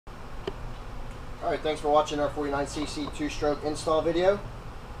Alright, thanks for watching our 49cc two-stroke install video.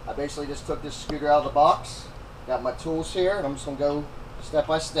 I basically just took this scooter out of the box, got my tools here, and I'm just going to go step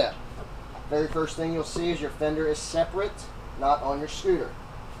by step. Very first thing you'll see is your fender is separate, not on your scooter.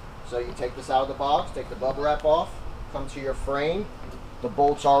 So you take this out of the box, take the bubble wrap off, come to your frame, the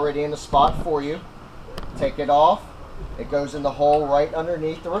bolt's already in the spot for you. Take it off, it goes in the hole right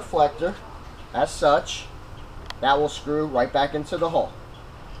underneath the reflector, as such. That will screw right back into the hole.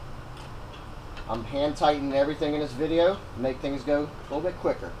 I'm hand tightening everything in this video to make things go a little bit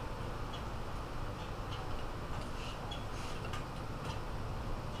quicker.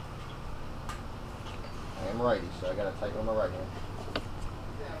 I am righty, so I gotta tighten on my right hand.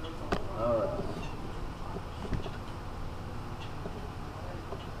 Alright.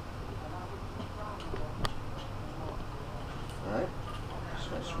 Alright. Just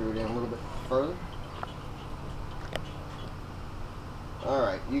gonna screw it in a little bit further.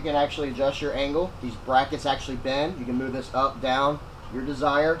 Alright, you can actually adjust your angle. These brackets actually bend. You can move this up, down, your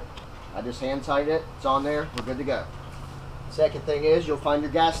desire. I just hand tighten it. It's on there. We're good to go. Second thing is you'll find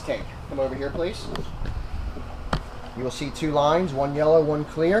your gas tank. Come over here, please. You will see two lines, one yellow, one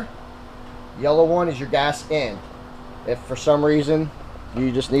clear. Yellow one is your gas in. If for some reason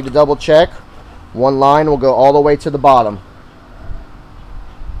you just need to double check, one line will go all the way to the bottom.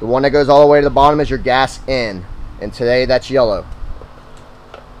 The one that goes all the way to the bottom is your gas in. And today that's yellow.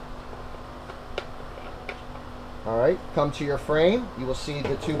 Alright, come to your frame. You will see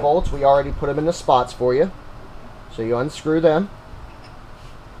the two bolts. We already put them in the spots for you. So you unscrew them.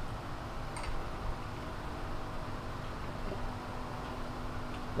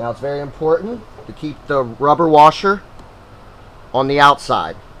 Now it's very important to keep the rubber washer on the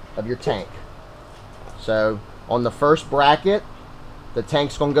outside of your tank. So on the first bracket, the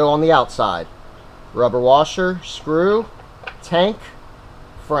tank's going to go on the outside. Rubber washer, screw, tank,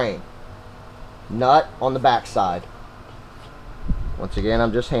 frame. Nut on the back side. Once again,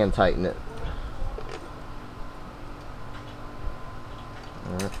 I'm just hand tightening it.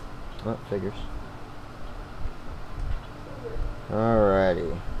 Alright, that figures.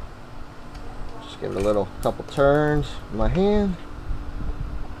 Alrighty. Just give it a little couple turns with my hand.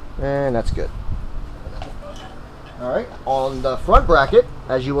 And that's good. Alright, on the front bracket,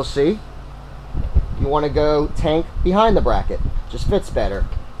 as you will see, you want to go tank behind the bracket. Just fits better.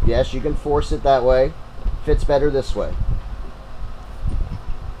 Yes, you can force it that way. Fits better this way.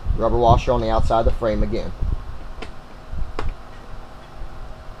 Rubber washer on the outside of the frame again.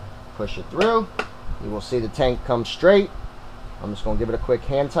 Push it through. You will see the tank come straight. I'm just going to give it a quick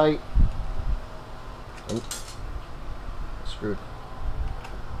hand tight. And screwed.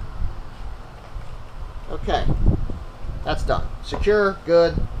 Okay. That's done. Secure,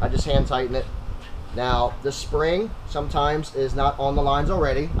 good. I just hand tighten it. Now, the spring sometimes is not on the lines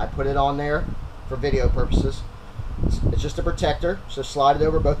already. I put it on there for video purposes. It's just a protector, so slide it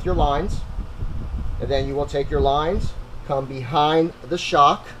over both your lines. And then you will take your lines, come behind the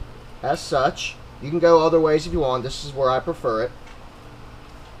shock as such. You can go other ways if you want. This is where I prefer it.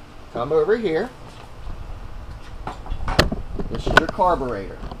 Come over here. This is your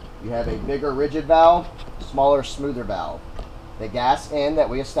carburetor. You have a bigger rigid valve, smaller smoother valve. The gas in that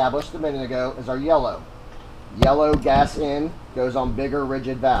we established a minute ago is our yellow. Yellow gas in goes on bigger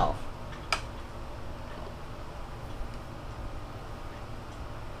rigid valve.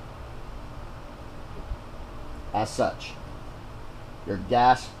 As such. Your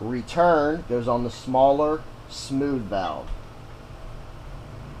gas return goes on the smaller smooth valve.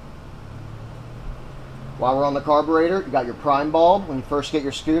 While we're on the carburetor, you got your prime bulb. When you first get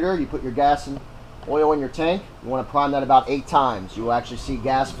your scooter, you put your gas and oil in your tank. You want to prime that about 8 times. You will actually see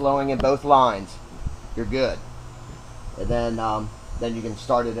gas flowing in both lines. You're good. And then you can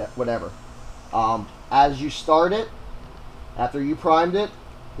start it at whatever. As you start it, after you primed it,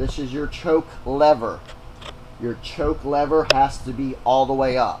 this is your choke lever. Your choke lever has to be all the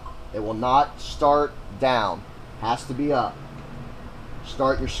way up. It will not start down. Has to be up.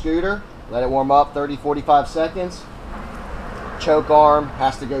 Start your scooter. Let it warm up 30-45 seconds. Choke arm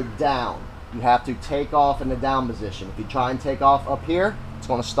has to go down. You have to take off in the down position. If you try and take off up here, it's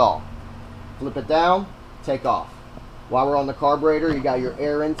going to stall. Flip it down, take off. While we're on the carburetor, you got your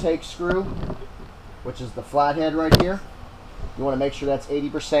air intake screw, which is the flathead right here. You want to make sure that's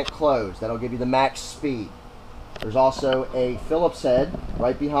 80% closed. That'll give you the max speed. There's also a Phillips head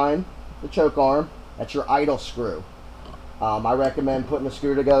right behind the choke arm. That's your idle screw. I recommend putting the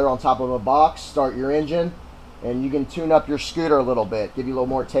scooter together on top of a box, start your engine, and you can tune up your scooter a little bit, give you a little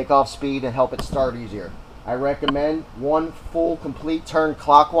more takeoff speed and help it start easier. I recommend one full complete turn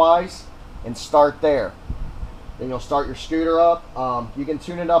clockwise and start there. Then you'll start your scooter up. You can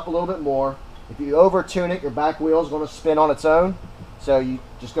tune it up a little bit more. If you over tune it, your back wheel is going to spin on its own. So you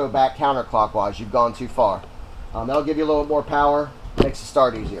just go back counterclockwise. You've gone too far. That'll give you a little more power. Makes the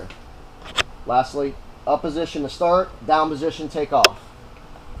start easier. Lastly, up position to start, down position take off.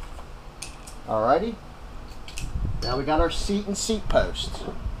 Alrighty. Now we got our seat and seat post.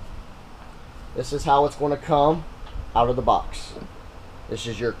 This is how it's going to come out of the box. This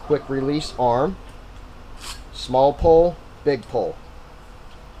is your quick release arm. Small pull, big pull.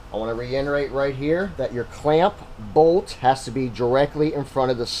 I want to reiterate right here that your clamp bolt has to be directly in front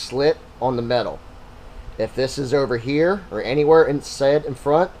of the slit on the metal. If this is over here or anywhere inside in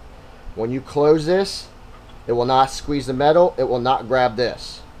front, when you close this, it will not squeeze the metal. It will not grab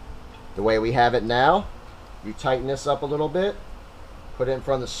this. The way we have it now, you tighten this up a little bit, put it in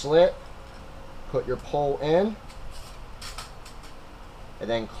front of the slit, put your pull in, and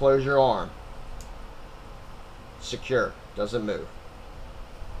then close your arm. Secure, doesn't move.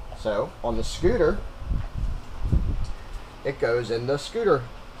 So on the scooter, it goes in the scooter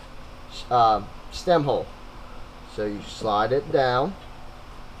stem hole. So you slide it down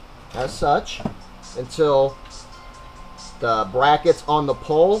as such until the brackets on the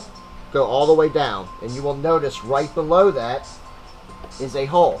pole go all the way down, and you will notice right below that is a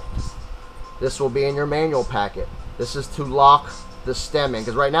hole. This will be in your manual packet. This is to lock the stem in,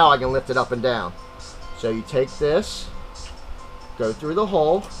 because right now I can lift it up and down. So you take this, go through the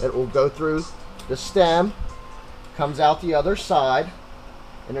hole, it will go through the stem, comes out the other side,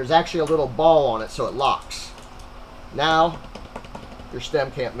 and there's actually a little ball on it so it locks. Now your stem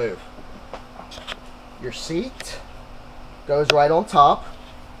can't move. Your seat goes right on top.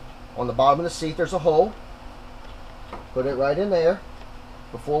 On the bottom of the seat there's a hole. Put it right in there.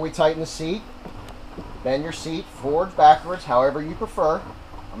 Before we tighten the seat, bend your seat forward, backwards, however you prefer.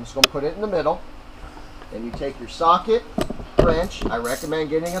 I'm just going to put it in the middle. Then you take your socket wrench. I recommend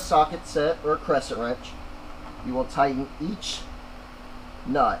getting a socket set or a crescent wrench. You will tighten each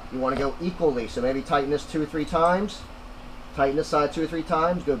nut. You want to go equally, so maybe tighten this 2 or 3 times. Tighten this side 2 or 3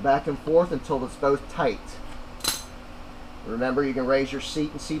 times. Go back and forth until it's both tight. Remember, you can raise your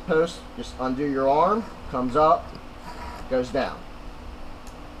seat and seat post. Just undo your arm, comes up, goes down.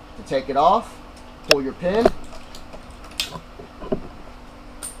 To take it off, pull your pin,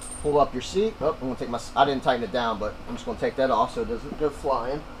 pull up your seat. Oh, I'm gonna take I didn't tighten it down, but I'm just gonna take that off so it doesn't go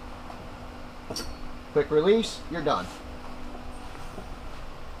flying. Quick release, you're done.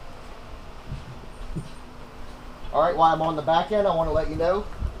 All right, while I'm on the back end, I want to let you know,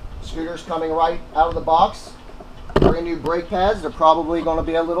 scooter's coming right out of the box. Brand new brake pads, they're probably going to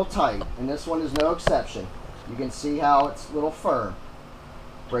be a little tight, and this one is no exception. You can see how it's a little firm.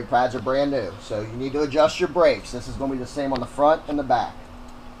 Brake pads are brand new, so you need to adjust your brakes. This is going to be the same on the front and the back.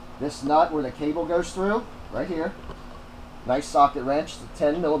 This nut where the cable goes through, right here, nice socket wrench,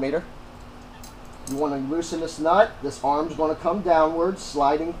 10 millimeter. You want to loosen this nut. This arm's going to come downwards,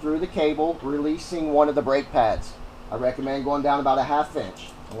 sliding through the cable, releasing one of the brake pads. I recommend going down about a 1/2 inch.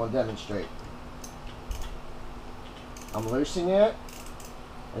 I want to demonstrate. I'm loosening it,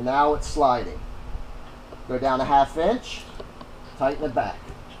 and now it's sliding. Go down a 1/2 inch, tighten it back.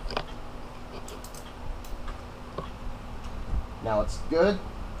 Now it's good.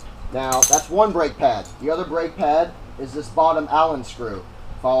 Now that's one brake pad. The other brake pad is this bottom Allen screw.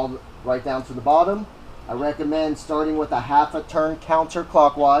 Followed right down to the bottom. I recommend starting with a 1/2 turn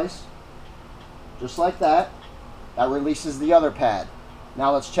counterclockwise, just like that. That releases the other pad.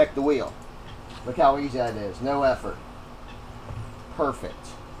 Now let's check the wheel. Look how easy that is, no effort. Perfect.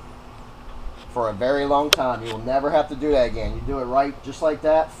 For a very long time. You will never have to do that again. You do it right just like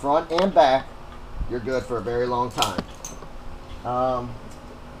that, front and back, you're good for a very long time.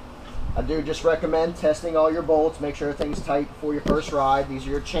 I do just recommend testing all your bolts. Make sure everything's tight before your first ride. These are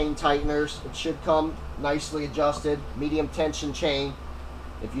your chain tighteners. It should come nicely adjusted, medium tension chain.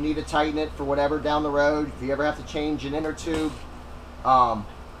 If you need to tighten it for whatever down the road, if you ever have to change an inner tube,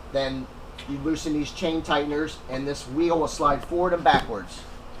 then you loosen these chain tighteners and this wheel will slide forward and backwards.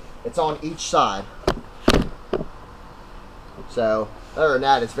 It's on each side. So other than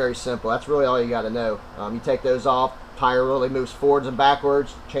that, it's very simple. That's really all you got to know. You take those off, tire really moves forwards and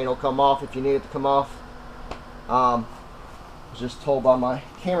backwards, chain will come off if you need it to come off. I was just told by my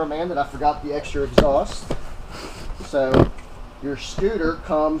cameraman that I forgot the extra exhaust. So your scooter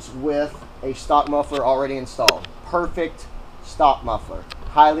comes with a stock muffler already installed. Perfect stock muffler.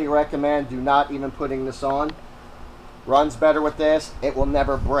 Highly recommend. Do not even putting this on. Runs better with this. It will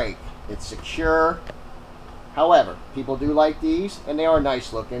never break. It's secure. However, people do like these, and they are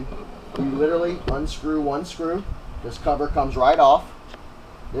nice looking. You literally unscrew one screw. This cover comes right off.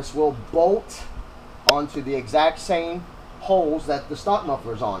 This will bolt onto the exact same holes that the stock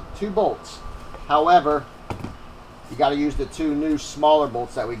muffler's on. 2 bolts. However, you got to use the 2 new smaller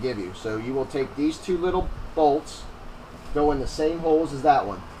bolts that we give you. So you will take these 2 little bolts, go in the same holes as that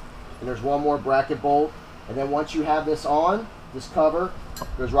one, and there's one more bracket bolt, and then once you have this on, this cover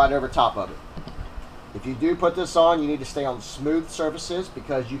goes right over top of it. If you do put this on, you need to stay on smooth surfaces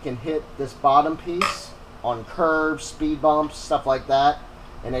because you can hit this bottom piece on curves, speed bumps, stuff like that,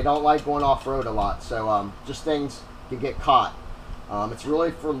 and they don't like going off-road a lot, so just things can get caught. It's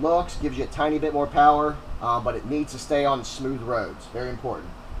really for looks, gives you a tiny bit more power, but it needs to stay on smooth roads. Very important.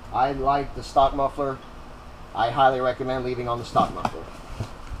 I like the stock muffler. I highly recommend leaving on the stock muffler.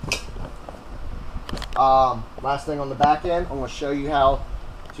 Last thing on the back end, I'm going to show you how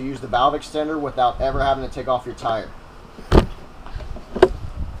to use the valve extender without ever having to take off your tire.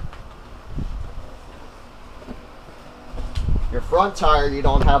 Your front tire, you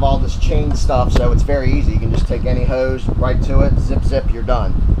don't have all this chain stuff, so it's very easy. You can just take any hose right to it, zip zip, you're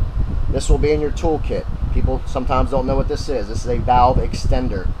done. This will be in your toolkit. People sometimes don't know what this is. This is a valve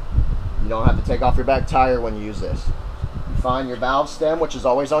extender. You don't have to take off your back tire when you use this. You find your valve stem, which is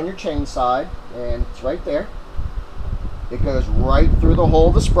always on your chain side, and it's right there. It goes right through the hole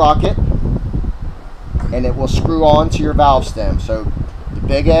of the sprocket, and it will screw on to your valve stem. So the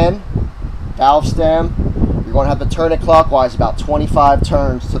big end, valve stem, you're going to have to turn it clockwise about 25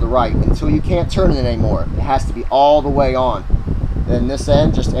 turns to the right until you can't turn it anymore. It has to be all the way on. Then this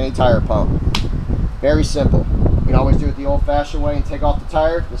end, just any tire pump. Very simple. You can always do it the old-fashioned way and take off the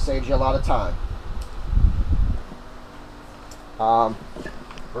tire. This saves you a lot of time.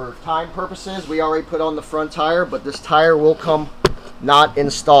 For time purposes, we already put on the front tire, but this tire will come not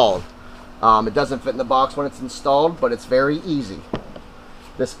installed. It doesn't fit in the box when it's installed, but it's very easy.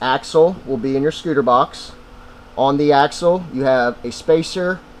 This axle will be in your scooter box. On the axle, you have a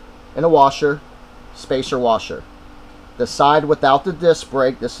spacer and a washer, spacer washer. The side without the disc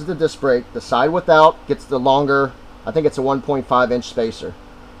brake, this is the disc brake, the side without gets the longer, I think it's a 1.5 inch spacer.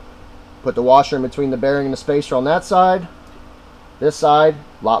 Put the washer in between the bearing and the spacer on that side. This side,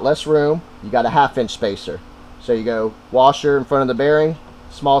 a lot less room, you got a 1/2 inch spacer. So you go washer in front of the bearing,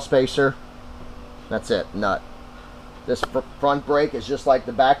 small spacer, that's it, nut. This front brake is just like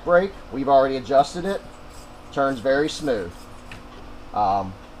the back brake. We've already adjusted it. Turns very smooth.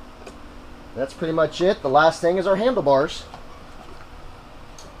 That's pretty much it. The last thing is our handlebars.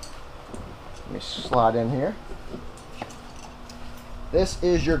 Let me slide in here. This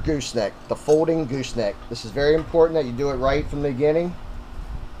is your gooseneck, the folding gooseneck. This is very important that you do it right from the beginning.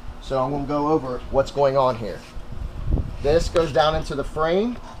 So I'm going to go over what's going on here. This goes down into the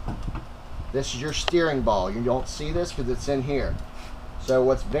frame. This is your steering ball. You don't see this because it's in here. So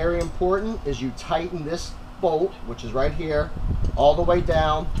what's very important is you tighten this bolt, which is right here, all the way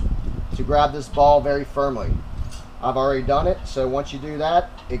down to grab this ball very firmly. I've already done it, so once you do that,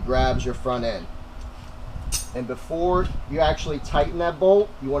 it grabs your front end. And before you actually tighten that bolt,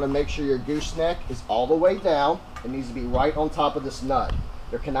 you want to make sure your gooseneck is all the way down. It needs to be right on top of this nut.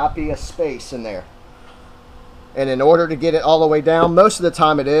 There cannot be a space in there. And in order to get it all the way down, most of the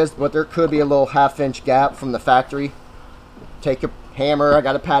time it is, but there could be a little 1/2 inch gap from the factory. Take a hammer, I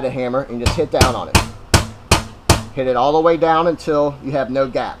got a padded hammer, and just hit down on it. Hit it all the way down until you have no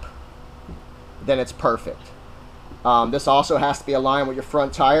gap. Then it's perfect. This also has to be aligned with your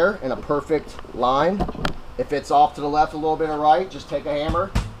front tire in a perfect line. If it's off to the left a little bit or right, just take a hammer,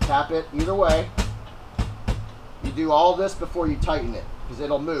 tap it either way. You do all this before you tighten it because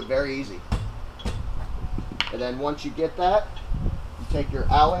it'll move very easy. And then once you get that, you take your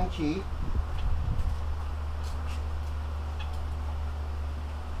Allen key.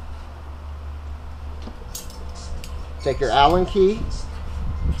 Take your Allen key.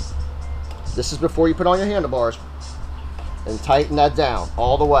 This is before you put on your handlebars. And tighten that down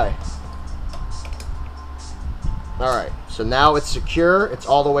all the way. Alright, so now it's secure. It's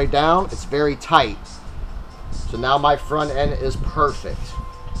all the way down. It's very tight. So now my front end is perfect.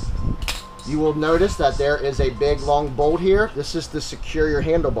 You will notice that there is a big long bolt here. This is to secure your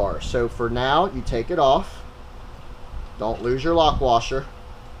handlebars. So for now, you take it off. Don't lose your lock washer.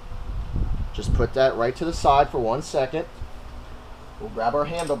 Just put that right to the side for 1 second. We'll grab our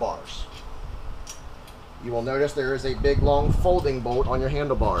handlebars. You will notice there is a big long folding bolt on your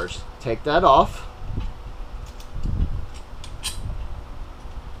handlebars. Take that off.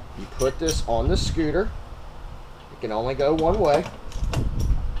 You put this on the scooter. It can only go one way.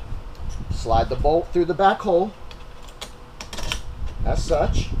 Slide the bolt through the back hole, as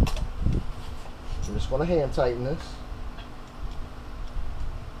such. I'm just going to hand tighten this.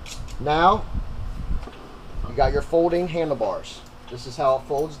 Now, you got your folding handlebars. This is how it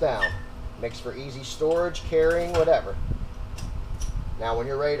folds down. Makes for easy storage, carrying, whatever. Now when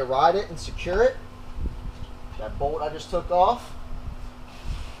you're ready to ride it and secure it, that bolt I just took off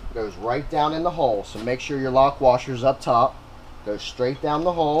goes right down in the hole. So make sure your lock washer's up top. Goes straight down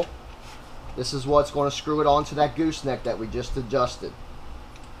the hole. This is what's going to screw it onto that gooseneck that we just adjusted.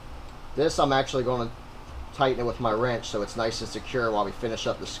 This I'm actually going to tighten it with my wrench so it's nice and secure while we finish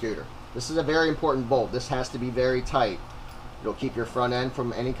up the scooter. This is a very important bolt. This has to be very tight. It'll keep your front end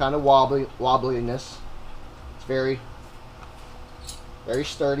from any kind of wobbliness. It's very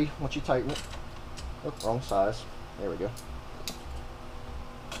sturdy once you tighten it. Oh, wrong size. There we go.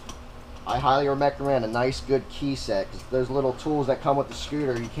 I highly recommend a nice good key set, because those little tools that come with the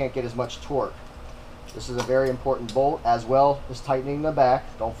scooter, you can't get as much torque. This is a very important bolt, as well as tightening the back.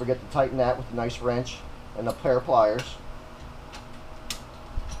 Don't forget to tighten that with a nice wrench and a pair of pliers.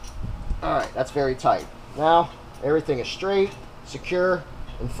 Alright, that's very tight. Now everything is straight, secure,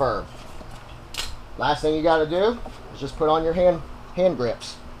 and firm. Last thing you got to do is just put on your hand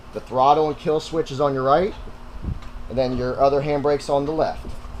grips. The throttle and kill switch is on your right, and then your other handbrake's on the left.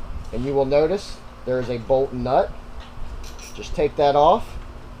 And you will notice there is a bolt and nut. Just take that off.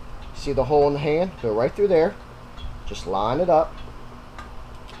 See the hole in the hand? Go right through there. Just line it up.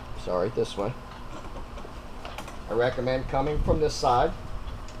 Sorry, this way. I recommend coming from this side.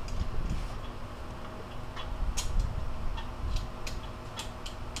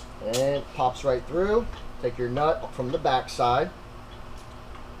 And it pops right through. Take your nut from the back side.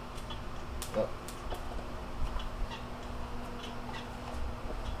 Oh.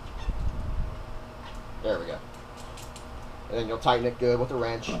 There we go. And then you'll tighten it good with a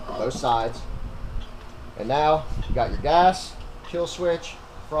wrench, both sides. And now you got your gas, kill switch,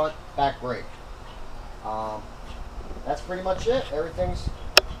 front, back brake. That's pretty much it. Everything's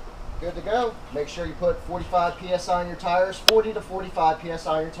good to go. Make sure you put 45 psi on your tires, 40 to 45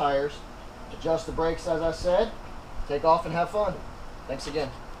 psi on your tires. Adjust the brakes as I said. Take off and have fun. Thanks again.